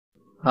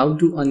How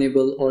to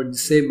enable or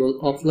disable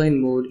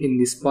offline mode in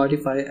the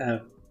Spotify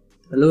app.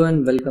 Hello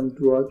and welcome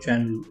to our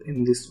channel.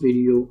 In this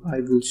video, I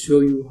will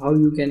show you how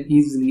you can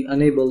easily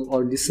enable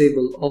or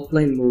disable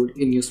offline mode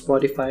in your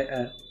Spotify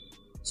app.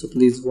 So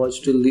please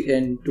watch till the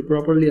end to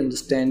properly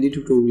understand the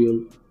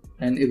tutorial.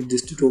 And if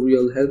this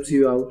tutorial helps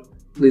you out,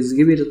 please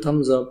give it a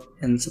thumbs up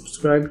and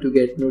subscribe to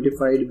get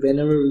notified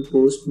whenever we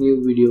post new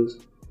videos.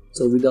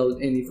 So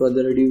without any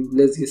further ado,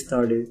 let's get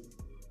started.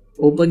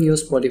 Open your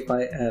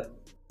Spotify app.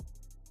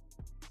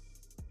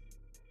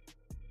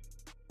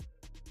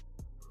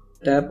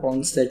 Tap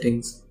on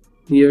Settings.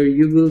 Here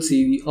you will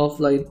see the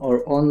offline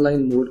or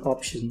online mode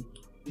option.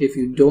 If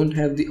you don't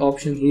have the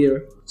option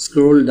here,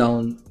 scroll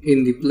down.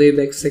 In the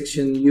playback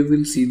section you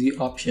will see the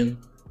option.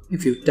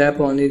 If you tap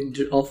on it,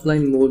 the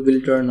offline mode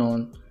will turn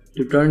on.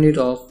 To turn it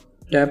off,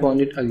 tap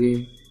on it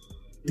again.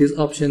 This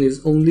option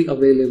is only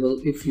available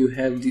if you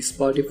have the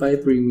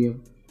Spotify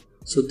Premium.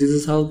 So this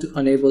is how to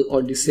enable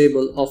or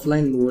disable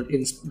offline mode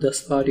in the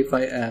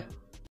Spotify app.